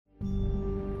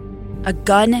a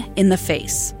gun in the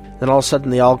face. Then all of a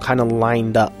sudden they all kind of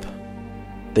lined up.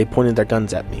 They pointed their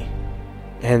guns at me.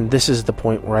 And this is the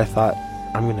point where I thought,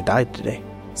 I'm going to die today.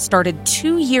 Started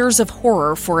 2 years of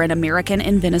horror for an American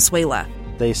in Venezuela.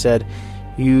 They said,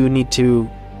 you need to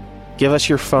give us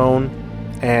your phone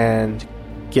and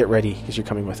get ready because you're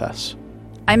coming with us.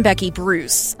 I'm Becky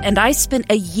Bruce, and I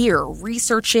spent a year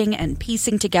researching and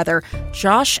piecing together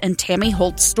Josh and Tammy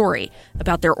Holt's story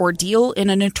about their ordeal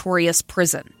in a notorious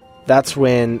prison. That's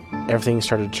when everything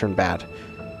started to turn bad.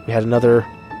 We had another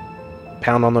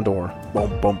pound on the door.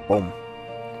 Boom, boom, boom.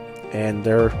 And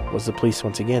there was the police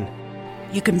once again.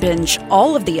 You can binge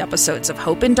all of the episodes of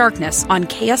Hope in Darkness on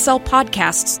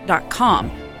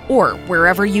KSLpodcasts.com or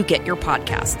wherever you get your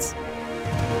podcasts.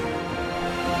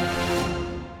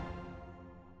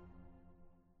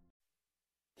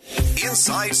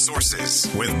 Inside Sources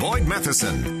with Boyd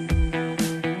Matheson.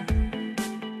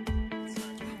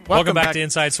 Welcome back to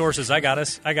Inside Sources. I got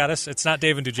us. It's not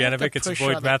David Dujanovic. It's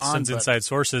Boyd Matheson's Inside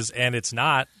Sources, and it's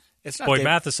not Boyd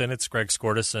Matheson. It's Greg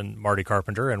Skordas and Marty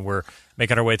Carpenter, and we're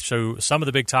making our way through some of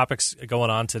the big topics going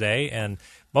on today, and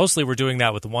mostly we're doing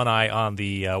that with one eye on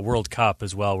the World Cup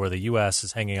as well, where the U.S.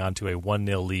 is hanging on to a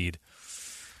 1-0 lead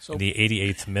in the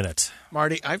 88th minute.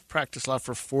 Marty, I've practiced law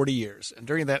for 40 years, and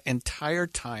during that entire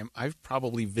time, I've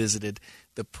probably visited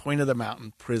the Point of the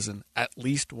Mountain prison at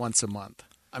least once a month.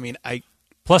 I mean,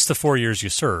 Plus the 4 years you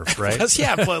served, right?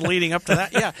 Leading up to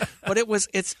that, yeah. But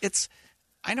it's.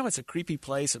 I know it's a creepy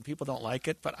place and people don't like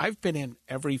it, but I've been in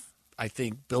every, I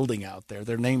think, building out there.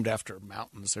 They're named after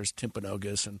mountains. There's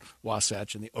Timpanogos and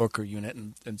Wasatch and the Oquirrh Unit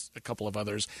and a couple of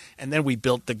others. And then we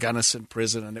built the Gunnison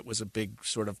prison, and it was a big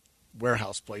sort of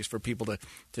warehouse place for people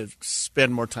to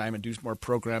spend more time and do more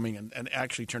programming, and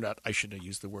actually turned out I shouldn't have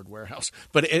used the word warehouse,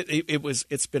 but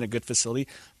it's been a good facility.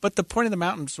 But the Point of the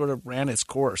Mountain sort of ran its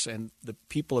course, and the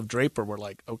people of Draper were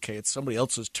like, okay, it's somebody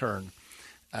else's turn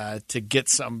to get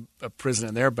a prison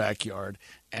in their backyard,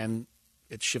 and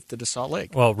it shifted to Salt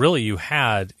Lake. Well, really, you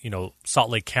had Salt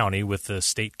Lake County with the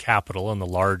state capital and the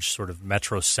large sort of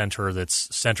metro center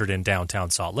that's centered in downtown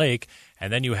Salt Lake,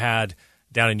 and then you had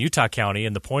down in Utah County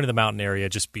in the Point of the Mountain area,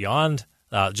 just beyond,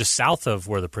 just south of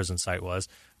where the prison site was,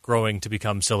 growing to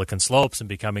become Silicon Slopes and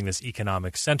becoming this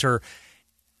economic center.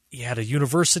 You had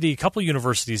a couple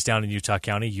universities down in Utah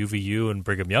County, UVU and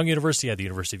Brigham Young University. You had the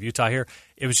University of Utah here.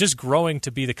 It was just growing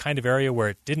to be the kind of area where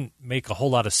it didn't make a whole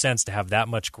lot of sense to have that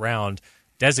much ground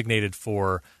designated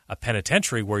for a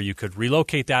penitentiary where you could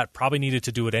relocate that. Probably needed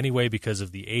to do it anyway because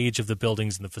of the age of the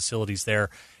buildings and the facilities there,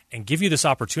 and give you this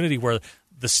opportunity where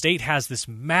the state has this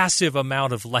massive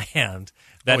amount of land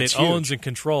that it owns and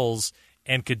controls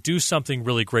and could do something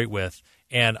really great with.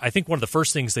 And I think one of the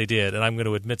first things they did, and I'm going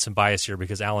to admit some bias here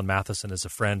because Alan Matheson is a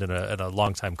friend and a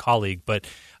longtime colleague, but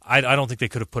I don't think they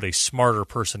could have put a smarter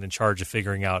person in charge of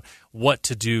figuring out what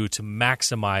to do to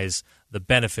maximize the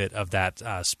benefit of that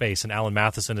space. And Alan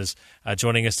Matheson is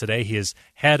joining us today. He is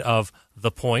head of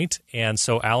The Point. And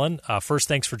so, Alan, first,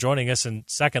 thanks for joining us. And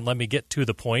second, let me get to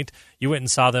the point. You went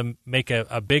and saw them make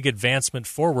a big advancement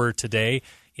forward today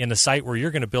in a site where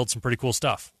you're going to build some pretty cool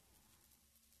stuff.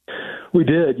 We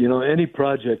did. Any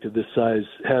project of this size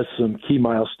has some key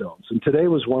milestones, and today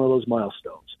was one of those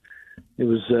milestones. It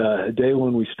was a day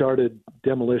when we started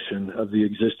demolition of the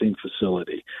existing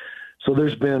facility. So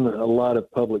there's been a lot of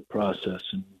public process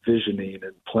and visioning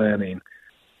and planning,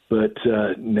 but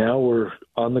now we're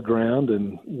on the ground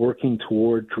and working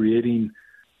toward creating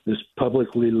this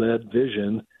publicly led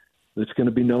vision that's going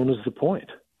to be known as The Point.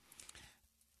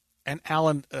 And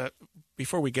Alan,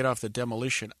 before we get off the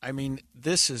demolition, I mean,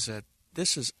 this is a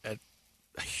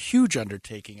huge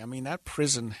undertaking. I mean, that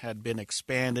prison had been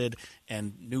expanded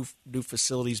and new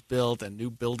facilities built and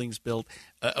new buildings built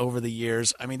over the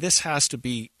years. I mean, this has to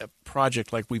be a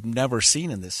project like we've never seen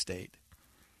in this state.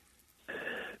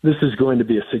 This is going to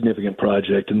be a significant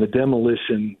project, and the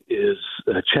demolition is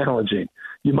challenging.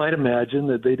 You might imagine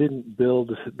that they didn't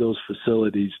build those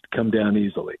facilities to come down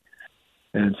easily.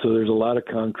 And so there's a lot of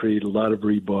concrete, a lot of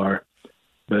rebar.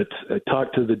 But I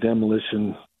talked to the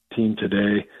demolition team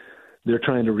today. They're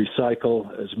trying to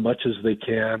recycle as much as they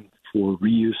can for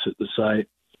reuse at the site.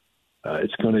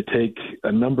 It's going to take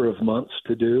a number of months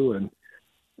to do, and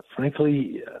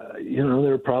frankly,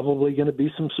 there are probably going to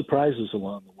be some surprises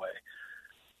along the way.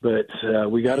 But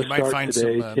we got to start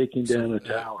today taking down a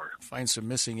tower. Find some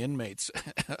missing inmates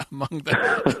among them.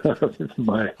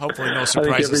 Hopefully no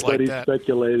surprises like that.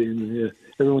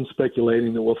 Everyone's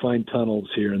speculating that we'll find tunnels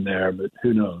here and there, but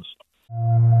who knows?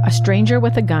 A stranger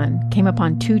with a gun came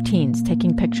upon two teens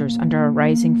taking pictures under a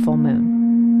rising full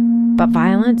moon. But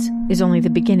violence is only the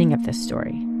beginning of this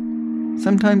story.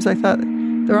 Sometimes I thought,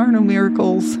 there are no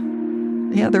miracles.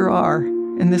 Yeah, there are,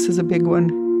 and this is a big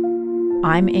one.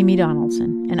 I'm Amy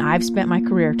Donaldson, and I've spent my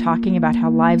career talking about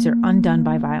how lives are undone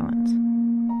by violence.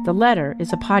 The Letter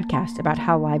is a podcast about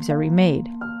how lives are remade.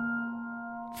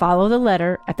 Follow The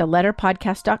Letter at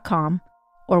theletterpodcast.com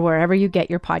or wherever you get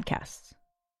your podcasts.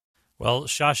 Well,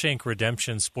 Shawshank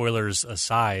Redemption spoilers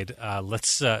aside,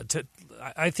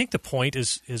 I think The Point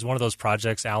is one of those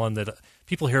projects, Alan, that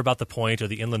people hear about The Point or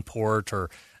the Inland Port or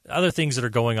other things that are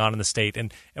going on in the state,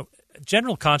 and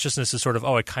general consciousness is sort of,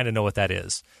 I kind of know what that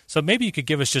is. So maybe you could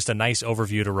give us just a nice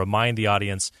overview to remind the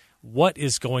audience what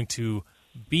is going to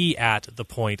be at The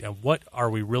Point and what are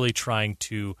we really trying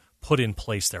to put in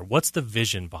place there? What's the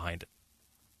vision behind it?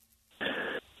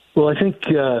 Well, I think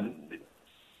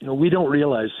we don't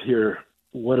realize here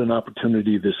what an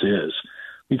opportunity this is.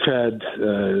 We've had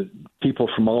people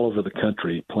from all over the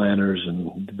country, planners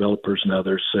and developers and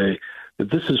others, say that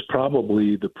this is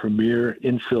probably the premier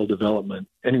infill development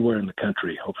anywhere in the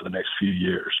country over the next few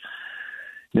years.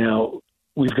 Now,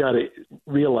 we've got to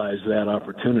realize that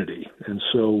opportunity, and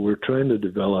so we're trying to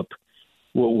develop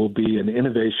what will be an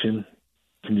innovation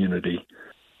community,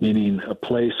 meaning a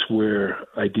place where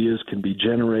ideas can be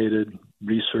generated,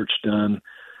 research done,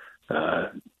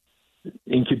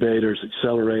 incubators,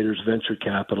 accelerators, venture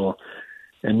capital,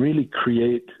 and really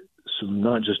create some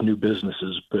not just new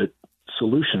businesses, but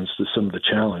solutions to some of the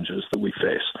challenges that we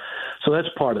face. So that's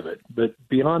part of it. But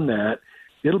beyond that,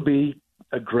 it'll be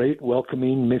a great,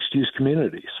 welcoming, mixed-use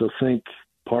community. So think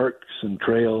parks and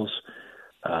trails,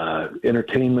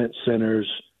 entertainment centers,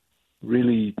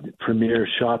 really premier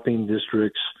shopping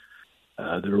districts.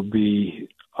 There will be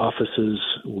offices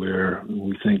where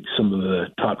we think some of the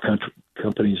top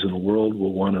companies in the world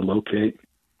will want to locate.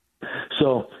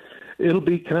 So it'll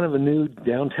be kind of a new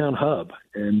downtown hub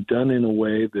and done in a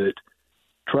way that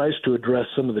tries to address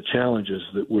some of the challenges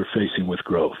that we're facing with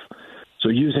growth. So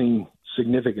using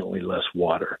significantly less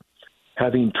water,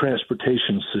 having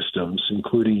transportation systems,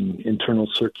 including internal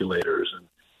circulators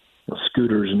and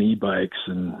scooters and e-bikes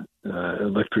and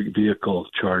electric vehicle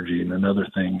charging and other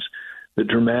things that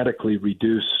dramatically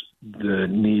reduce the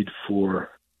need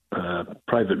for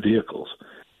private vehicles.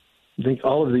 I think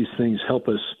all of these things help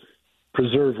us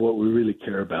preserve what we really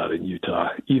care about in Utah,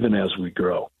 even as we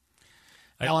grow.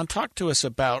 Alan, talk to us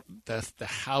about the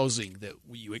housing that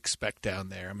you expect down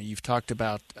there. I mean, you've talked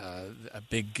about a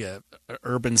big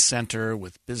urban center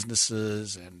with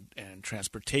businesses and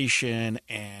transportation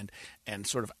and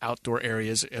sort of outdoor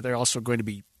areas. Are there also going to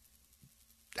be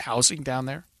housing down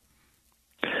there?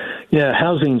 Yeah,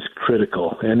 housing's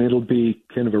critical, and it'll be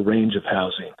kind of a range of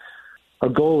housing. Our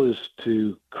goal is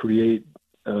to create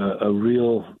a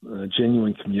real,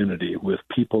 genuine community with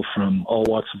people from all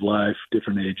walks of life,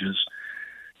 different ages,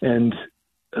 and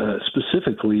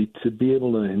specifically to be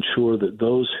able to ensure that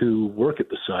those who work at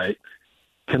the site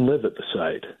can live at the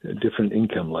site at different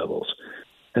income levels.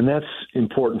 And that's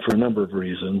important for a number of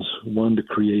reasons. One, to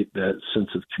create that sense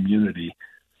of community,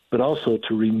 but also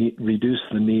to reduce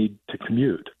the need to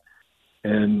commute.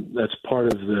 And that's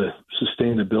part of the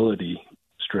sustainability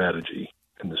strategy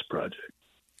in this project.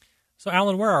 So,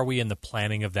 Alan, where are we in the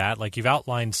planning of that? Like, you've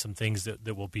outlined some things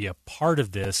that will be a part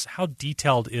of this. How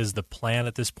detailed is the plan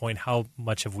at this point? How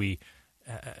much have we,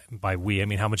 by we, I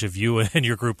mean how much have you and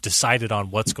your group decided on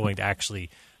what's going to actually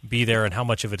be there, and how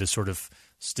much of it is sort of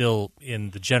still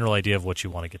in the general idea of what you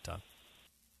want to get done?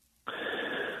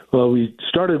 Well, we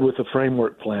started with a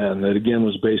framework plan that, again,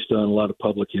 was based on a lot of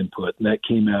public input, and that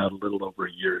came out a little over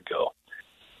a year ago.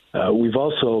 We've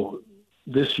also,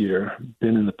 this year,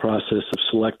 been in the process of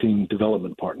selecting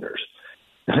development partners.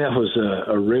 And that was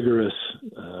a rigorous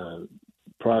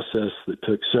process that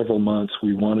took several months.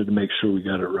 We wanted to make sure we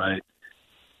got it right.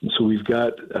 And so we've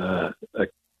got a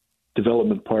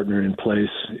development partner in place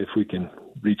if we can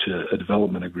reach a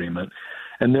development agreement.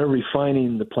 And they're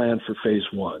refining the plan for phase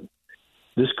one.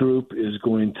 This group is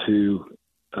going to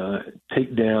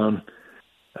take down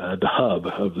the hub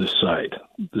of this site,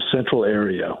 the central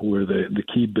area where the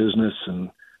key business and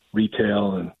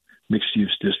retail and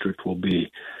mixed-use district will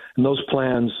be. And those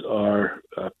plans are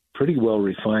pretty well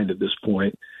refined at this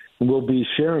point, and we'll be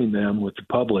sharing them with the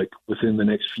public within the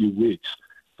next few weeks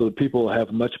so that people will have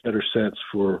a much better sense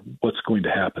for what's going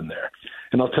to happen there.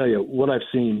 And I'll tell you, what I've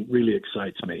seen really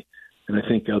excites me, and I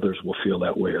think others will feel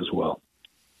that way as well.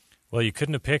 Well, you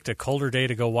couldn't have picked a colder day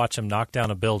to go watch them knock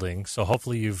down a building, so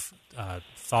hopefully you've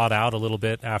thawed out a little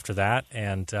bit after that,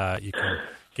 and you can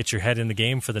get your head in the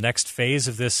game for the next phase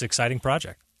of this exciting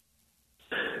project.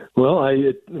 Well,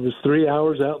 it was 3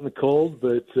 hours out in the cold,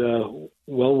 but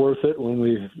well worth it when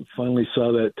we finally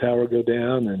saw that tower go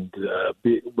down, and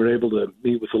we're able to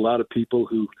meet with a lot of people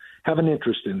who have an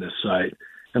interest in this site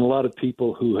and a lot of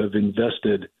people who have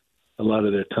invested a lot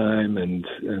of their time and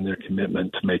their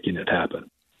commitment to making it happen.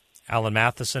 Alan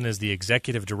Matheson is the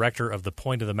Executive Director of the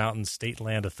Point of the Mountains State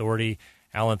Land Authority.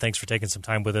 Alan, thanks for taking some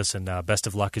time with us, and best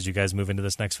of luck as you guys move into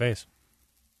this next phase.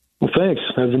 Well, thanks.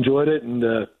 I've enjoyed it and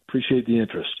appreciate the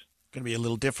interest. Going to be a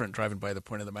little different driving by the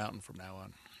Point of the Mountain from now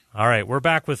on. All right, we're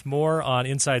back with more on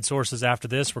Inside Sources after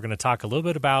this. We're going to talk a little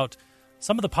bit about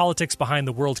some of the politics behind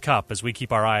the World Cup as we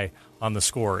keep our eye on the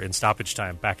score in stoppage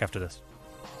time. Back after this.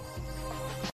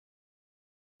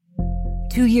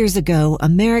 2 years ago,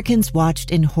 Americans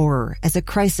watched in horror as a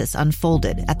crisis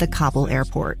unfolded at the Kabul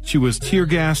airport. She was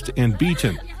tear-gassed and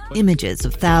beaten. Images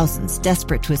of thousands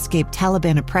desperate to escape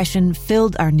Taliban oppression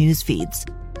filled our news feeds.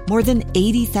 More than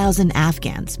 80,000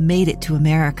 Afghans made it to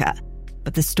America.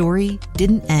 But the story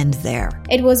didn't end there.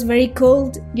 It was very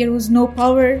cold. There was no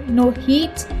power, no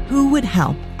heat. Who would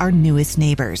help our newest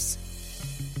neighbors?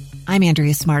 I'm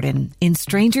Andrea Smartin. In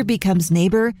Stranger Becomes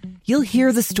Neighbor, you'll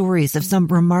hear the stories of some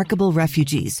remarkable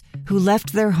refugees who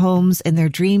left their homes and their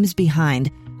dreams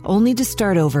behind, only to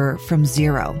start over from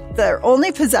zero. Their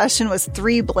only possession was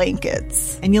 3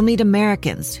 blankets. And you'll meet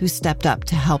Americans who stepped up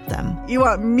to help them. You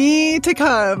want me to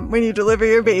come when you deliver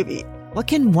your baby. What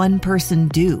can one person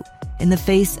do in the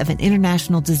face of an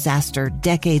international disaster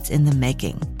decades in the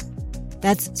making?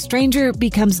 That's Stranger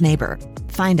Becomes Neighbor.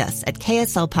 Find us at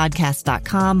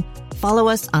kslpodcast.com. Follow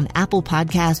us on Apple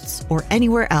Podcasts or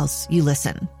anywhere else you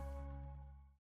listen.